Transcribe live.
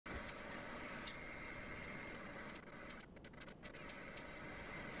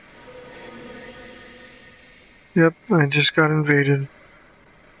Yep, I just got invaded.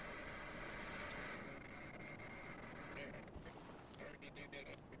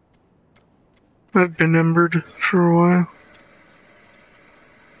 I've been embered for a while.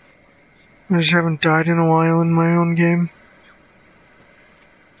 I just haven't died in a while in my own game.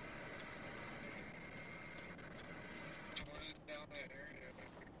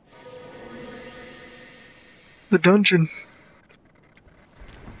 The dungeon.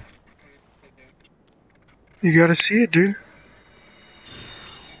 You gotta see it, dude.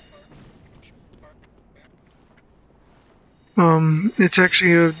 It's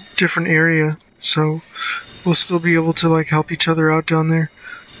actually a different area, so we'll still be able to like help each other out down there,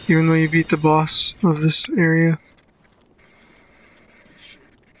 even though you beat the boss of this area.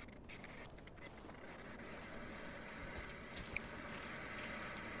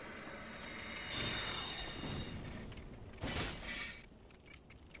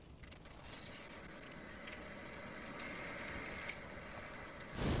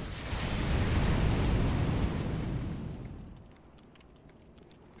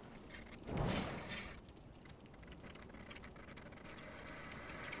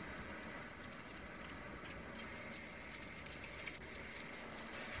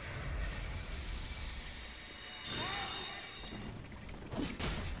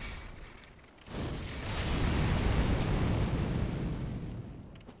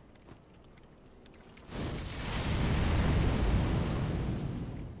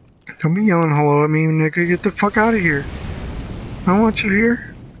 Don't be yelling hello at me, nigga. Get the fuck out of here. I don't want you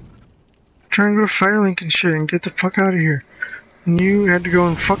here. Try and go to Firelink and shit and get the fuck out of here. And you had to go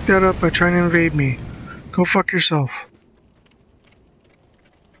and fuck that up by trying to invade me. Go fuck yourself.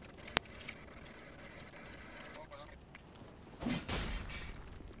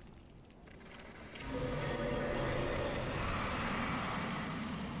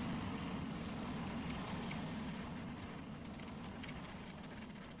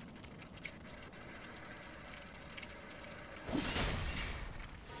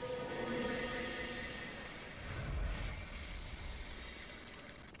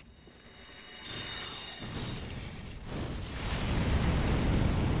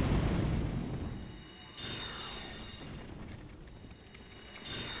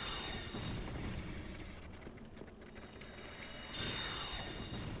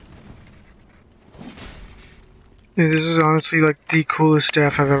 Dude, this is honestly like the coolest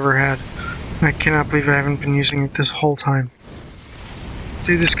staff I've ever had. I cannot believe I haven't been using it this whole time.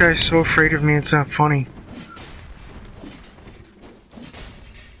 Dude, this guy's so afraid of me, it's not funny.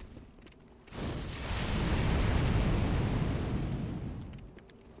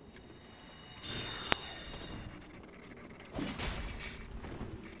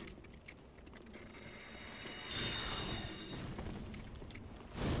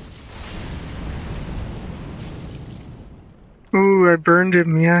 Ooh, I burned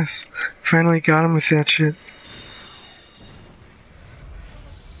him, yes. Finally got him with that shit.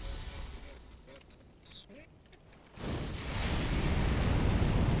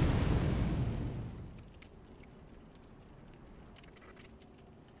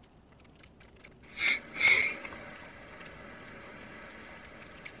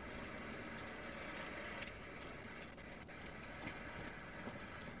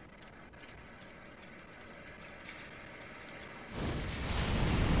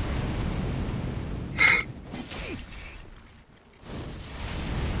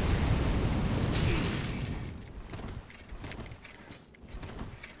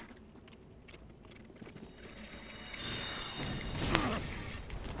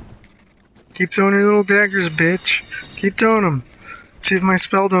 Keep throwing your little daggers, bitch. Keep throwing them. See if my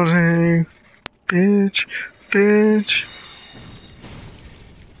spell don't hit you. Bitch. Bitch.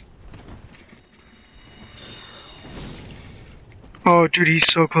 Oh, dude,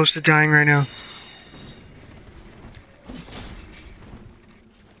 he's so close to dying right now.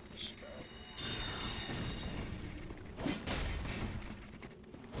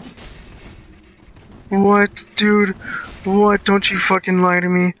 What, dude? What? Don't you fucking lie to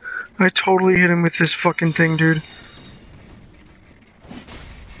me. I totally hit him with this fucking thing, dude.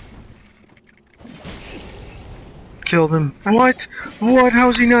 Killed him. What? What?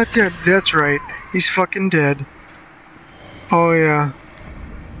 How's he not dead? That's right. He's fucking dead. Oh, yeah.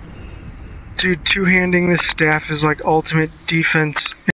 Dude, two-handing this staff is like ultimate defense.